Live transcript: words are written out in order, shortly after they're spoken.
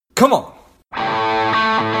Come on.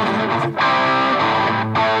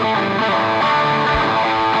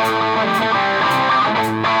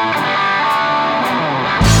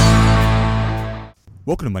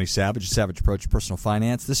 Welcome to Money Savage, a savage approach to personal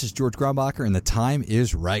finance. This is George Grombacher, and the time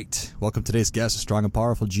is right. Welcome to today's guest, a strong and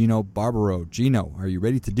powerful Gino Barbaro. Gino, are you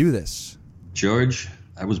ready to do this? George,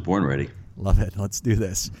 I was born ready. Love it. Let's do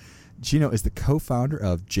this. Gino is the co-founder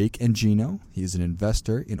of Jake and Gino. He is an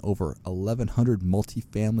investor in over 1,100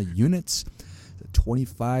 multifamily units, a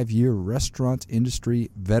 25-year restaurant industry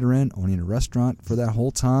veteran, owning a restaurant for that whole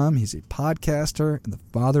time. He's a podcaster and the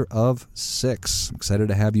father of 6. I'm excited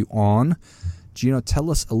to have you on. Gino, tell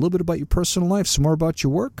us a little bit about your personal life, some more about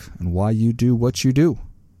your work, and why you do what you do.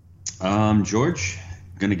 George,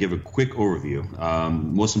 I'm going to give a quick overview.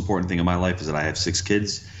 Most important thing in my life is that I have 6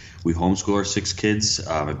 kids. We homeschool our 6 kids.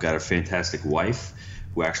 I've got a fantastic wife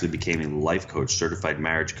who actually became a life coach, certified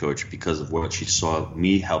marriage coach, because of what she saw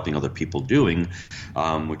me helping other people doing,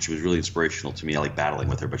 which was really inspirational to me. I like battling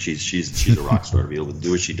with her, but she's a rock star to be able to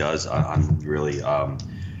do what she does. I'm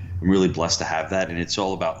really blessed to have that, and it's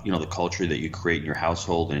all about the culture that you create in your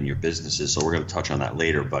household and in your businesses. So we're going to touch on that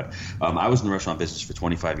later. But I was in the restaurant business for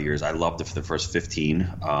 25 years. I loved it for the first 15. It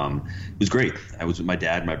was great. I was with my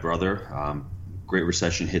dad, my brother. Great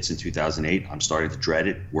Recession hits in 2008. I'm starting to dread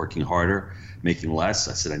it, working harder, making less.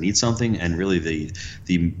 I said I need something, and really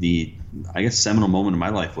the I guess seminal moment in my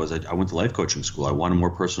life was I went to life coaching school. I wanted more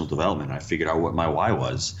personal development. I figured out what my why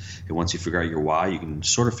was, and once you figure out your why, you can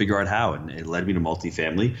sort of figure out how. And it led me to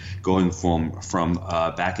multifamily, going from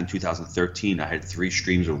back in 2013. I had 3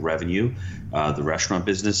 streams of revenue: the restaurant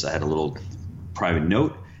business. I had a little private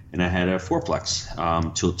note, and I had a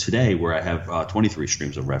fourplex till today, where I have 23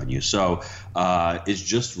 streams of revenue. So it's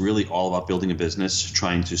just really all about building a business,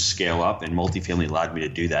 trying to scale up, and multifamily allowed me to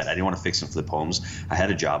do that. I didn't want to fix and flip homes. I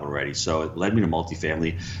had a job already. So it led me to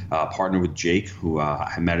multifamily, partnered with Jake, who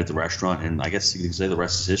I met at the restaurant, and I guess you can say the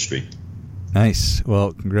rest is history. Nice.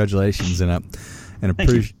 Well, congratulations in a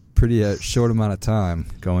pretty short amount of time,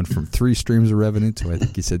 going from 3 streams of revenue to, I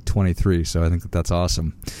think you said 23. So I think that's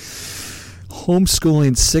awesome.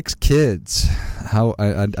 Homeschooling 6 kids. How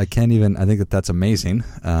I can't even. I think that's amazing.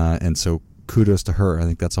 And so kudos to her. I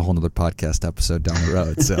think that's a whole nother podcast episode down the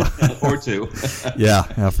road. So or 2.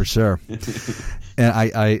 yeah, for sure. And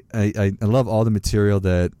I love all the material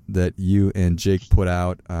that you and Jake put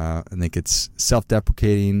out. I think it's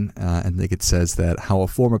self-deprecating. I think it says that how a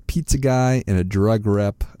former pizza guy and a drug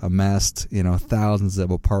rep amassed thousands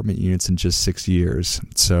of apartment units in just 6 years.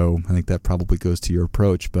 So I think that probably goes to your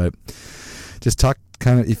approach, but. Just talk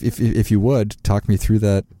kind of, if you would, talk me through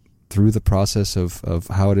the process of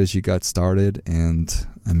how it is you got started, and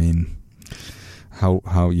I mean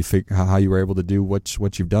how you were able to do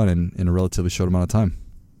what you've done in a relatively short amount of time.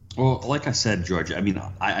 Well, like I said, George, I mean,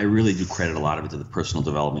 I really do credit a lot of it to the personal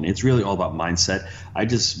development. It's really all about mindset. I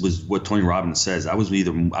just was what Tony Robbins says. I was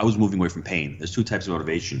moving away from pain. There's 2 types of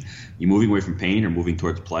motivation. You're moving away from pain or moving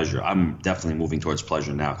towards pleasure. I'm definitely moving towards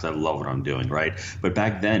pleasure now because I love what I'm doing, right? But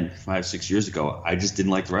back then, 5-6 years ago, I just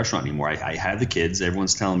didn't like the restaurant anymore. I had the kids.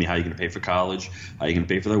 Everyone's telling me how you're going to pay for college, how you're going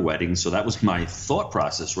to pay for their weddings. So that was my thought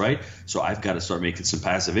process, right? So I've got to start making some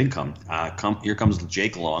passive income. Here comes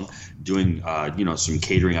Jake along doing some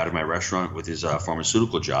catering out of my restaurant with his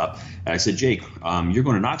pharmaceutical job. And I said, Jake, you're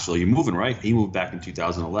going to Knoxville. You're moving, right? He moved back in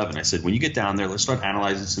 2011. I said, when you get down there, let's start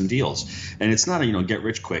analyzing some deals. And it's not a get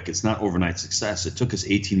rich quick. It's not overnight success. It took us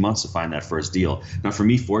 18 months to find that first deal. Now, for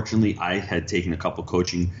me, fortunately, I had taken a couple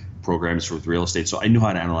coaching programs with real estate, so I knew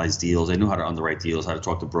how to analyze deals. I knew how to underwrite deals, how to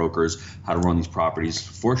talk to brokers, how to run these properties.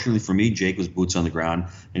 Fortunately for me, Jake was boots on the ground,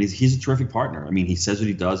 and he's a terrific partner. I mean, he says what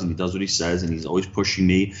he does, and he does what he says, and he's always pushing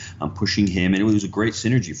me. I'm pushing him, and it was a great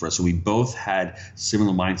synergy for us. So we both had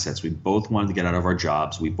similar mindsets. We both wanted to get out of our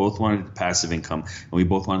jobs. We both wanted passive income, and we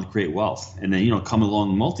both wanted to create wealth. And then, come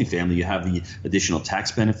along multifamily, you have the additional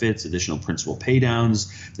tax benefits, additional principal pay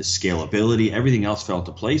downs, the scalability, everything else fell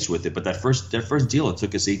into place with it. But that first deal, it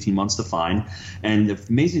took us 18 months to find. And the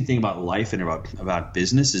amazing thing about life and about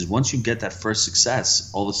business is once you get that first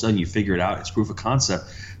success, all of a sudden you figure it out. It's proof of concept.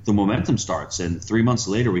 The momentum starts. And 3 months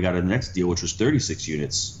later, we got a next deal, which was 36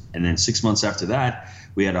 units. And then 6 months after that,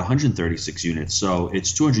 we had 136 units. So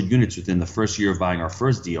it's 200 units within the first year of buying our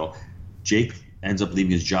first deal. Jake ends up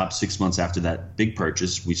leaving his job 6 months after that big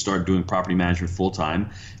purchase. We started doing property management full time,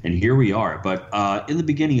 and here we are. But in the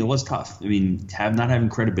beginning, it was tough. I mean, not having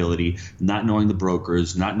credibility, not knowing the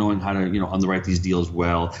brokers, not knowing how to underwrite these deals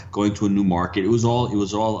well, going to a new market. It was all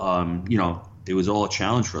a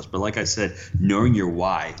challenge for us. But like I said, knowing your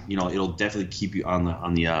why, it'll definitely keep you on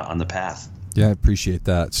the path. Yeah, I appreciate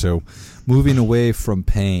that. So, moving away from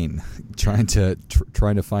pain, trying to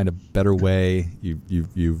find a better way.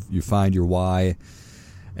 You find your why,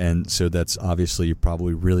 and so that's obviously you're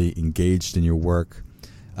probably really engaged in your work.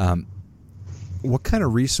 What kind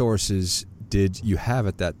of resources did you have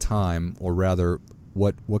at that time, or rather,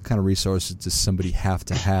 what kind of resources does somebody have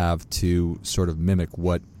to sort of mimic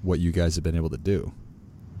what you guys have been able to do?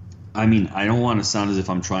 I mean, I don't want to sound as if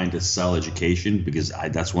I'm trying to sell education, because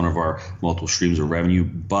that's one of our multiple streams of revenue,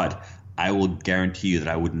 but I will guarantee you that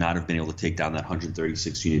I would not have been able to take down that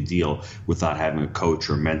 136 unit deal without having a coach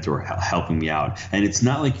or mentor helping me out. And it's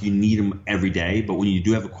not like you need them every day, but when you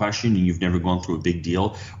do have a question and you've never gone through a big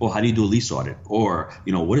deal, well, how do you do a lease audit? Or,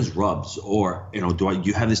 what is RUBS? Or, do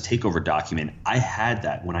you have this takeover document? I had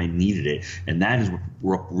that when I needed it. And that is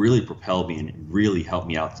what really propelled me and really helped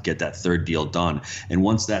me out to get that third deal done. And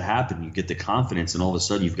once that happened, you get the confidence, and all of a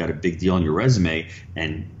sudden you've got a big deal on your resume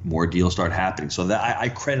and more deals start happening. So that I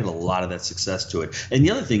credit a lot of that success to it. And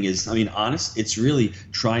the other thing is, honest, it's really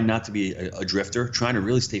trying not to be a drifter, trying to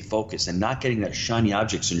really stay focused and not getting that shiny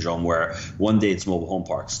object syndrome where one day it's mobile home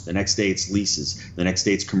parks, the next day it's leases, the next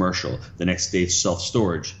day it's commercial, the next day it's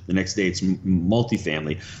self-storage, the next day it's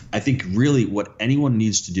multifamily. I think really what anyone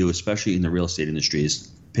needs to do, especially in the real estate industry,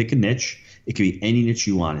 is pick a niche. It could be any niche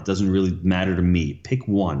you want. It doesn't really matter to me. Pick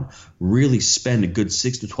one. Really spend a good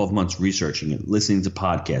 6 to 12 months researching it, listening to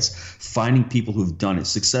podcasts, finding people who've done it.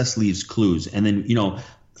 Success leaves clues. And then,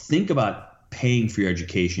 think about paying for your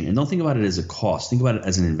education, and don't think about it as a cost. Think about it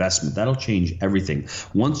as an investment. That'll change everything.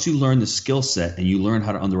 Once you learn the skill set and you learn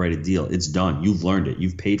how to underwrite a deal, it's done. You've learned it.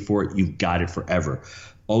 You've paid for it. You've got it forever.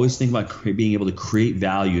 Always think about being able to create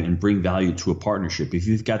value and bring value to a partnership. If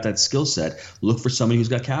you've got that skill set, look for somebody who's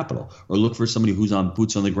got capital, or look for somebody who's on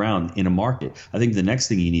boots on the ground in a market. I think the next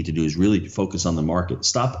thing you need to do is really focus on the market.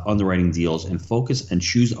 Stop underwriting deals and focus and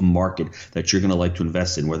choose a market that you're going to like to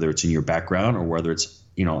invest in, whether it's in your background or whether it's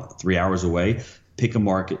 3 hours away. Pick a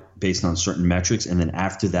market based on certain metrics, and then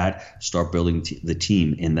after that, start building the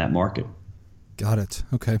team in that market. Got it.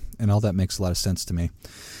 Okay. And all that makes a lot of sense to me.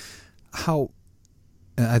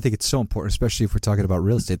 And I think it's so important, especially if we're talking about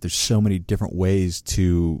real estate. There's so many different ways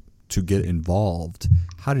to get involved.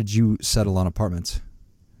 How did you settle on apartments?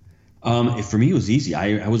 For me, it was easy.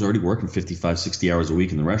 I was already working 55, 60 hours a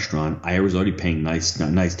week in the restaurant. I was already paying nice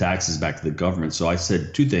taxes back to the government. So I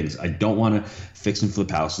said two things. I don't want to fix and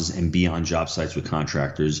flip houses and be on job sites with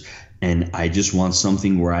contractors. And I just want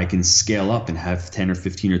something where I can scale up and have 10 or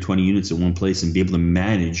 15 or 20 units in one place and be able to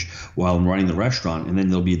manage while I'm running the restaurant. And then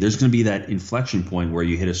there's going to be that inflection point where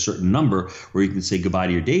you hit a certain number where you can say goodbye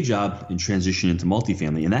to your day job and transition into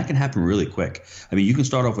multifamily. And that can happen really quick. I mean, you can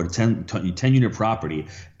start off with a 10 unit property,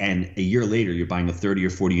 and a year later you're buying a 30 or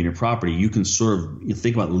 40 unit property. You can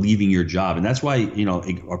think about leaving your job. And that's why,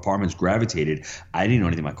 apartments gravitated. I didn't know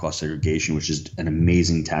anything about cost segregation, which is an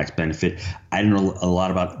amazing tax benefit. I didn't know a lot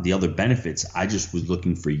about the other benefits. I just was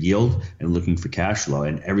looking for yield and looking for cash flow,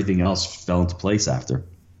 and everything else fell into place after.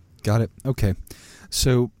 Got it. Okay.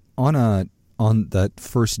 So on that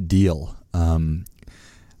first deal,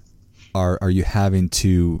 are you having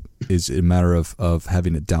to? Is it a matter of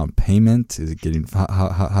having a down payment? Is it getting?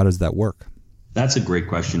 How does that work? That's a great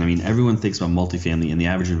question. I mean, everyone thinks about multifamily, and the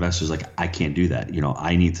average investor is like, I can't do that.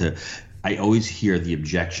 I always hear the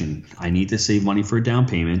objection. I need to save money for a down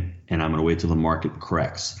payment, and I'm going to wait till the market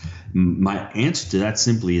corrects. My answer to that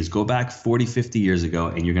simply is go back 40, 50 years ago,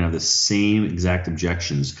 and you're going to have the same exact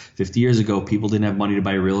objections. 50 years ago, people didn't have money to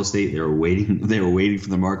buy real estate. They were waiting for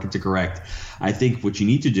the market to correct. I think what you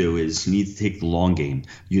need to do is you need to take the long game.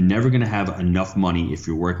 You're never going to have enough money if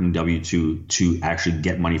you're working W-2 to actually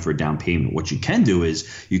get money for a down payment. What you can do is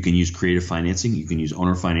you can use creative financing. You can use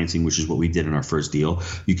owner financing, which is what we did in our first deal.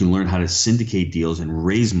 You can learn how to syndicate deals and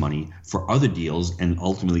raise money for other deals and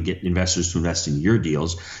ultimately get investors to invest in your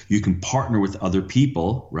deals. You can partner with other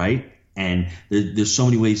people, right? And there's so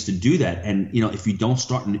many ways to do that. And if you don't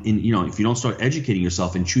start if you don't start educating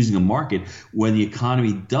yourself and choosing a market when the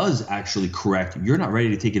economy does actually correct, you're not ready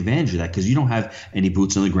to take advantage of that because you don't have any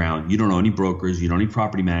boots on the ground. You don't know any brokers. You don't know any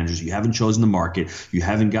property managers. You haven't chosen the market. You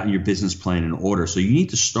haven't gotten your business plan in order. So you need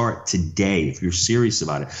to start today if you're serious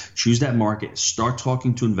about it. Choose that market. Start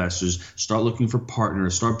talking to investors. Start looking for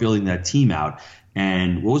partners. Start building that team out.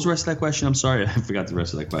 And what was the rest of that question? I'm sorry, I forgot the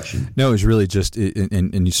rest of that question. No, it was really just,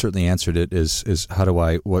 and you certainly answered it, is how do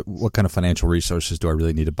what kind of financial resources do I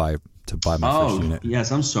really need to to buy my first unit.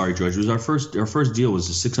 Yes, I'm sorry, George. It was our first deal was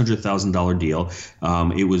a $600,000 deal.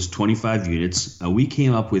 It was 25 units. We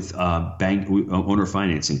came up with owner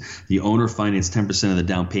financing. The owner financed 10% of the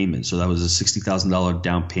down payment, so that was a $60,000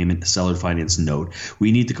 down payment seller finance note.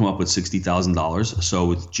 We need to come up with $60,000. So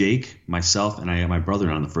with Jake, myself, and I got my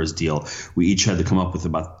brother on the first deal, we each had to come up with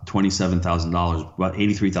about $27,000, about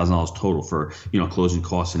 $83,000 total for closing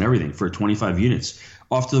costs and everything for 25 units.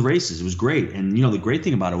 Off to the races. It was great. And, the great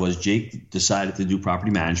thing about it was Jake decided to do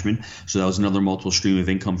property management. So that was another multiple stream of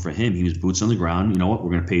income for him. He was boots on the ground. You know what?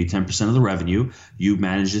 We're going to pay you 10% of the revenue. You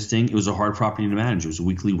manage this thing. It was a hard property to manage. It was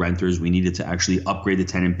weekly renters. We needed to actually upgrade the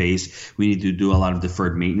tenant base. We needed to do a lot of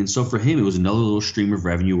deferred maintenance. So for him, it was another little stream of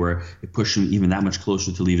revenue where it pushed him even that much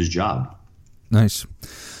closer to leave his job. Nice.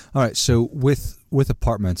 All right. So with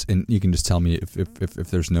apartments, and you can just tell me if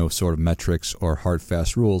there's no sort of metrics or hard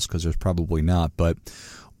fast rules, because there's probably not. But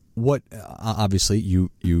what obviously you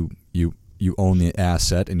own the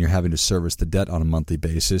asset and you're having to service the debt on a monthly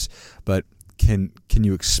basis. But can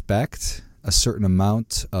you expect a certain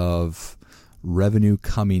amount of revenue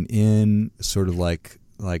coming in, sort of like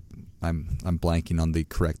I'm blanking on the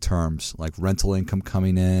correct terms, like rental income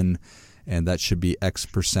coming in, and that should be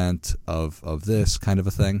X% of this kind of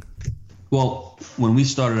a thing? Well, when we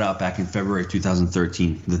started out back in February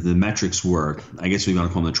 2013, the metrics were, I guess we're going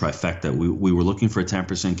to call them the trifecta. We were looking for a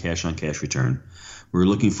 10% cash-on-cash return. We were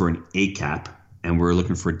looking for an A cap, and we were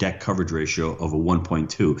looking for a debt coverage ratio of a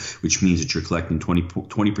 1.2, which means that you're collecting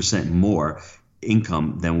 20% more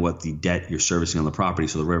income than what the debt you're servicing on the property,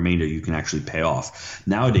 so the remainder you can actually pay off.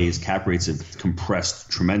 Nowadays, cap rates have compressed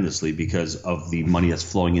tremendously because of the money that's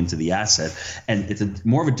flowing into the asset, and it's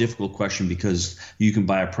more of a difficult question because you can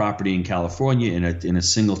buy a property in California in a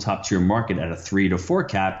single top tier market at a 3 to 4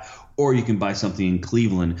 cap, or you can buy something in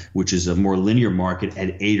Cleveland, which is a more linear market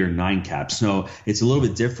at 8 or 9 caps. So it's a little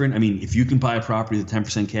bit different. I mean, if you can buy a property with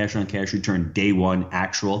 10% cash on cash return day one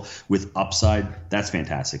actual with upside, that's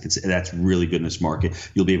fantastic. That's really good in this market.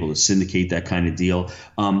 You'll be able to syndicate that kind of deal.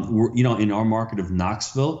 In our market of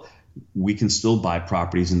Knoxville, we can still buy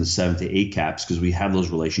properties in the 7 to 8 caps because we have those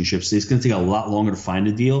relationships. It's going to take a lot longer to find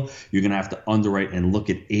a deal. You're going to have to underwrite and look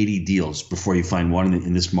at 80 deals before you find one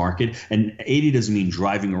in this market. And 80 doesn't mean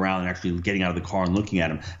driving around and actually getting out of the car and looking at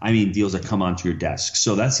them. I mean deals that come onto your desk.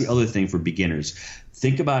 So that's the other thing for beginners.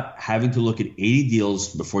 Think about having to look at 80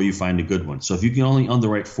 deals before you find a good one. So if you can only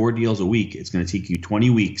underwrite 4 deals a week, it's going to take you 20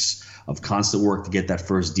 weeks of constant work to get that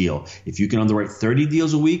first deal. If you can underwrite 30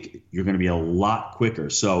 deals a week, you're going to be a lot quicker.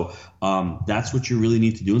 So that's what you really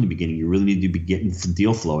need to do in the beginning. You really need to be getting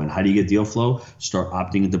deal flow. And how do you get deal flow? Start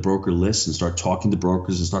opting into broker lists and start talking to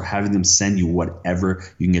brokers and start having them send you whatever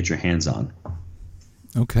you can get your hands on.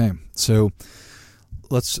 Okay. So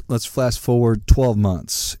let's fast forward 12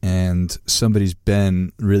 months and somebody's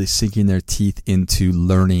been really sinking their teeth into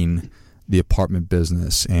learning the apartment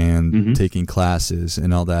business and taking classes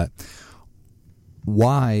and all that.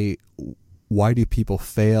 Why do people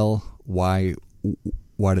fail? Why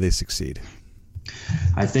do they succeed?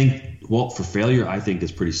 I think, for failure, I think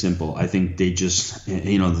it's pretty simple. I think they just,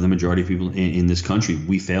 the majority of people in this country,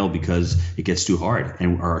 we fail because it gets too hard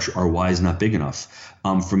and our why is not big enough.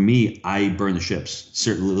 For me, I burn the ships.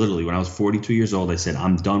 Literally, when I was 42 years old, I said,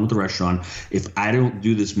 I'm done with the restaurant. If I don't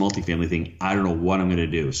do this multifamily thing, I don't know what I'm going to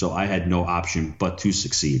do. So I had no option but to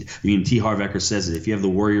succeed. I mean, T. Harv Eker says it. If you have the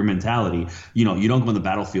warrior mentality, you don't go on the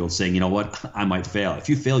battlefield saying, you know what, I might fail. If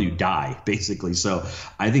you fail, you die, basically. So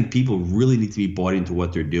I think people really need to be bought into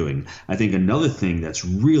what they're doing. I think another thing that's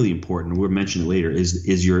really important, we'll mention it later,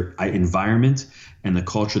 is your environment and the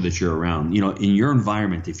culture that you're around. In your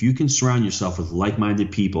environment, if you can surround yourself with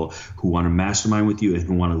like-minded people who want to mastermind with you and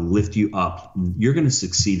who want to lift you up, you're going to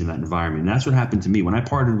succeed in that environment. And that's what happened to me. When I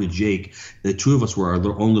partnered with Jake, the two of us were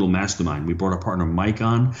our own little mastermind. We brought our partner Mike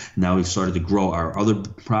on. Now we've started to grow our other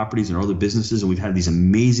properties and our other businesses, and we've had these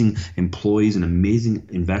amazing employees and amazing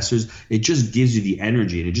investors. It just gives you the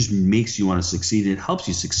energy, and it just makes you want to succeed, and it helps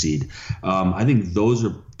you succeed. I think those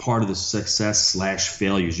are part of the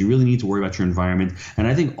success/failures. You really need to worry about your environment. And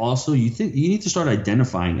I think also you need to start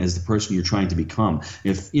identifying as the person you're trying to become.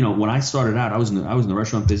 If, when I started out, I was in the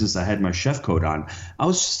restaurant business, I had my chef coat on. I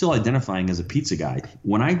was still identifying as a pizza guy.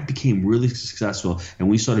 When I became really successful and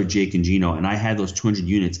we started Jake and Gino and I had those 200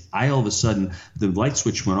 units, all of a sudden the light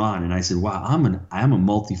switch went on and I said, wow, I'm a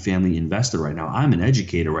multifamily investor right now. I'm an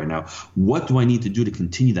educator right now. What do I need to do to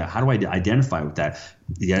continue that? How do I identify with that?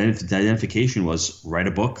 The identification was write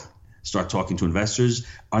a book, start talking to investors,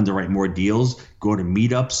 underwrite more deals, go to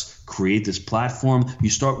meetups, create this platform. When you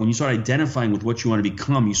start identifying with what you want to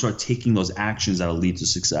become, you start taking those actions that will lead to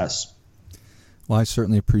success. Well, I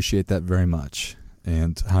certainly appreciate that very much.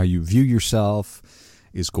 and how you view yourself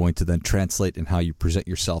is going to then translate in how you present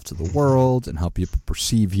yourself to the world and how people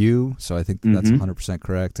perceive you. So I think that's 100%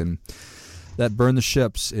 correct. And that Burn the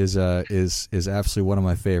Ships is absolutely one of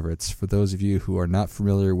my favorites. For those of you who are not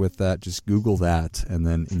familiar with that, just Google that and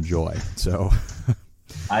then enjoy. So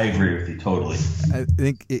I agree with you totally. I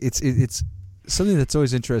think it's something that's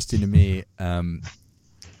always interesting to me.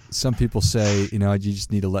 Some people say, you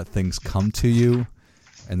just need to let things come to you.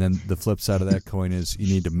 And then the flip side of that coin is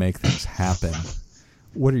you need to make things happen.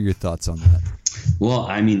 What are your thoughts on that? Well,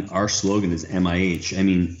 I mean, our slogan is MIH. I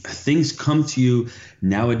mean, things come to you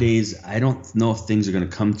nowadays. I don't know if things are going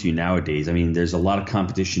to come to you nowadays. I mean, there's a lot of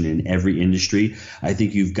competition in every industry. I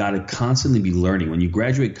think you've got to constantly be learning. When you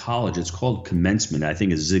graduate college, it's called commencement. I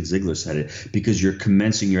think as Zig Ziglar said it, because you're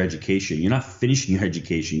commencing your education. You're not finishing your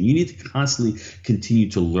education. You need to constantly continue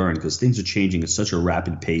to learn because things are changing at such a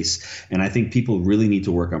rapid pace. And I think people really need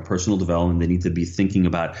to work on personal development. They need to be thinking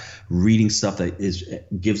about reading stuff that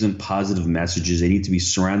gives them positive messages. They need to be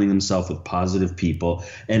surrounding themselves with positive people.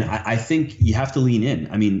 And I think you have to lean in.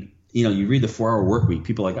 I mean, you read the 4-Hour Work Week.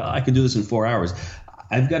 People are like, I can do this in 4 hours.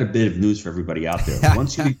 I've got a bit of news for everybody out there.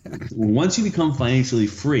 Once you become financially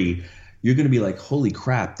free, you're going to be like, holy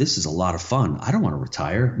crap, this is a lot of fun. I don't want to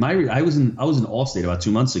retire. I was in Allstate about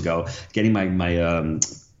 2 months ago getting my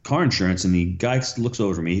car insurance, and the guy looks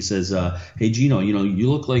over to me. He says, hey, Gino, you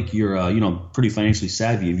look like you're, pretty financially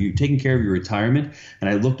savvy. Have you taken care of your retirement? And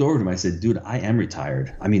I looked over to him. I said, dude, I am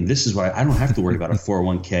retired. I mean, this is why I don't have to worry about a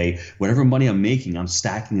 401k. Whatever money I'm making, I'm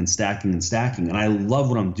stacking and stacking and stacking. And I love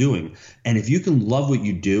what I'm doing. And if you can love what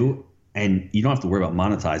you do, and you don't have to worry about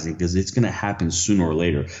monetizing because it's going to happen sooner or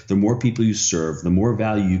later. The more people you serve, the more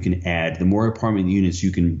value you can add, the more apartment units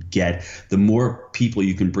you can get, the more people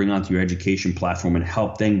you can bring onto your education platform and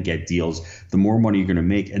help them get deals, the more money you're going to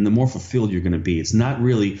make and the more fulfilled you're going to be. It's not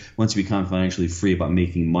really, once you become financially free, about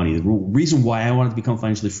making money. The reason why I wanted to become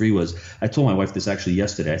financially free was, I told my wife this actually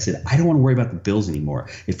yesterday. I said, I don't want to worry about the bills anymore.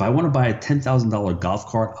 If I want to buy a $10,000 golf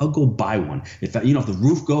cart, I'll go buy one. If the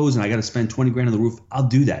roof goes and I got to spend 20 grand on the roof, I'll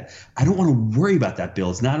do that. I don't want to worry about that bill.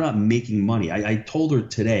 It's not about making money. I told her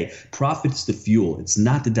today, profit's the fuel. It's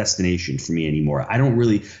not the destination for me anymore. I don't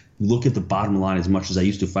really look at the bottom line as much as I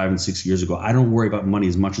used to 5 and 6 years ago. I don't worry about money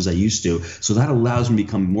as much as I used to. So that allows me to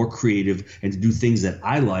become more creative and to do things that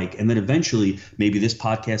I like. And then eventually, maybe this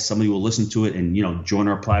podcast, somebody will listen to it and, join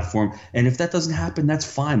our platform. And if that doesn't happen, that's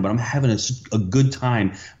fine. But I'm having a good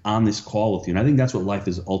time on this call with you. And I think that's what life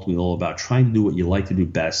is ultimately all about, trying to do what you like to do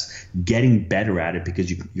best, getting better at it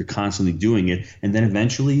because you're constantly doing it. And then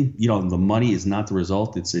eventually, the money is not the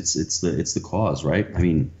result. It's the cause, right? I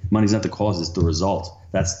mean, money's not the cause, it's the result.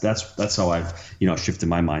 That's how I've shifted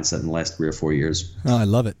my mindset in the last 3 or 4 years. Oh, I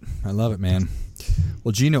love it, man.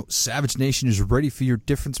 Well, Gino, Savage Nation is ready for your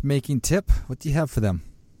difference-making tip. What do you have for them?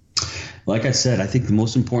 Like I said, I think the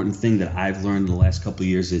most important thing that I've learned in the last couple of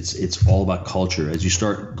years, it's all about culture. As you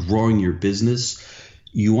start growing your business,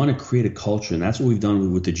 you want to create a culture, and that's what we've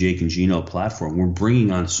done with the Jake and Gino platform. We're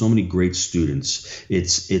bringing on so many great students.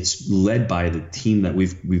 It's led by the team that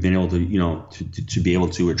we've been able to be able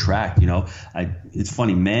to attract. It's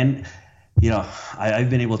funny, man. I've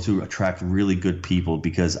been able to attract really good people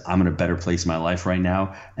because I'm in a better place in my life right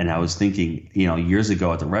now. And I was thinking, years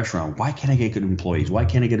ago at the restaurant, why can't I get good employees? Why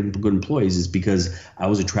can't I get good employees? It's because I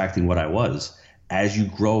was attracting what I was. As you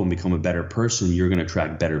grow and become a better person, you're going to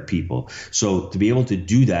attract better people. So to be able to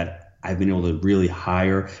do that, I've been able to really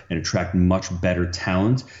hire and attract much better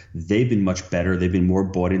talent. They've been much better. They've been more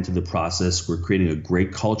bought into the process. We're creating a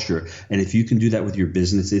great culture. And if you can do that with your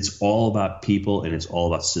business, it's all about people and it's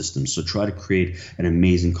all about systems. So try to create an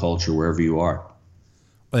amazing culture wherever you are.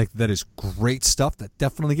 Like, that is great stuff. That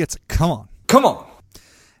definitely gets it. Come on.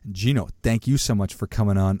 Gino, thank you so much for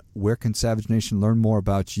coming on. Where can Savage Nation learn more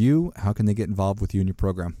about you? How can they get involved with you and your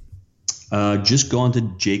program? Just go on to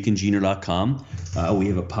jakeandgino.com. We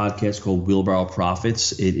have a podcast called Wheelbarrow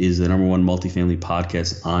Profits. It is the #1 multifamily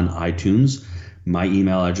podcast on iTunes. My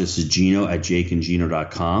email address is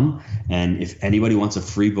gino@jakeandgino.com. And if anybody wants a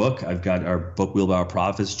free book, I've got our book, Wheelbarrow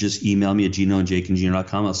Profits. Just email me at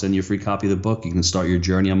gino@jakeandgino.com. I'll send you a free copy of the book. You can start your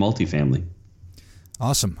journey on multifamily.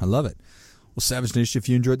 Awesome. I love it. Well, Savage Nation, if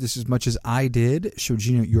you enjoyed this as much as I did, show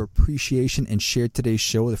Gino your appreciation and share today's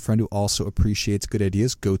show with a friend who also appreciates good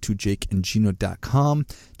ideas. Go to jakeandgino.com.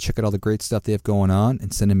 Check out all the great stuff they have going on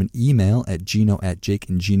and send him an email at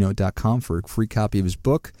gino@jakeandgino.com for a free copy of his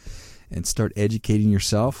book and start educating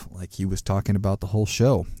yourself like he was talking about the whole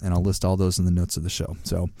show. And I'll list all those in the notes of the show.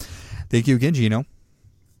 So thank you again, Gino.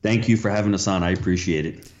 Thank you for having us on. I appreciate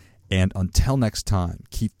it. And until next time,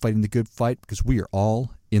 keep fighting the good fight because we are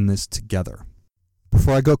all in this together.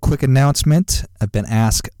 Before I go, quick announcement. I've been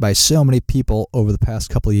asked by so many people over the past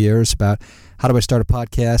couple of years about how do I start a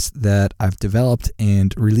podcast, that I've developed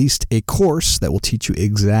and released a course that will teach you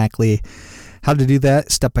exactly how to do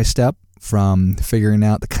that step by step, from figuring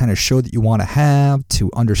out the kind of show that you want to have to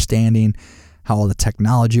understanding how all the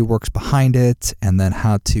technology works behind it, and then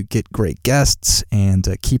how to get great guests and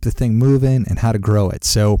keep the thing moving and how to grow it.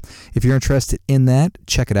 So if you're interested in that,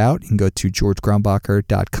 check it out. You can go to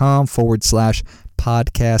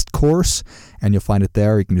georgegrumbacher.com/podcast course, and you'll find it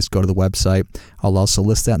there. You can just go to the website. I'll also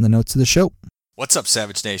list that in the notes of the show. What's up,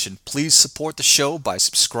 Savage Nation? Please support the show by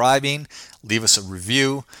subscribing, leave us a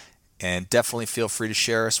review, and definitely feel free to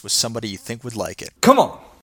share us with somebody you think would like it. Come on.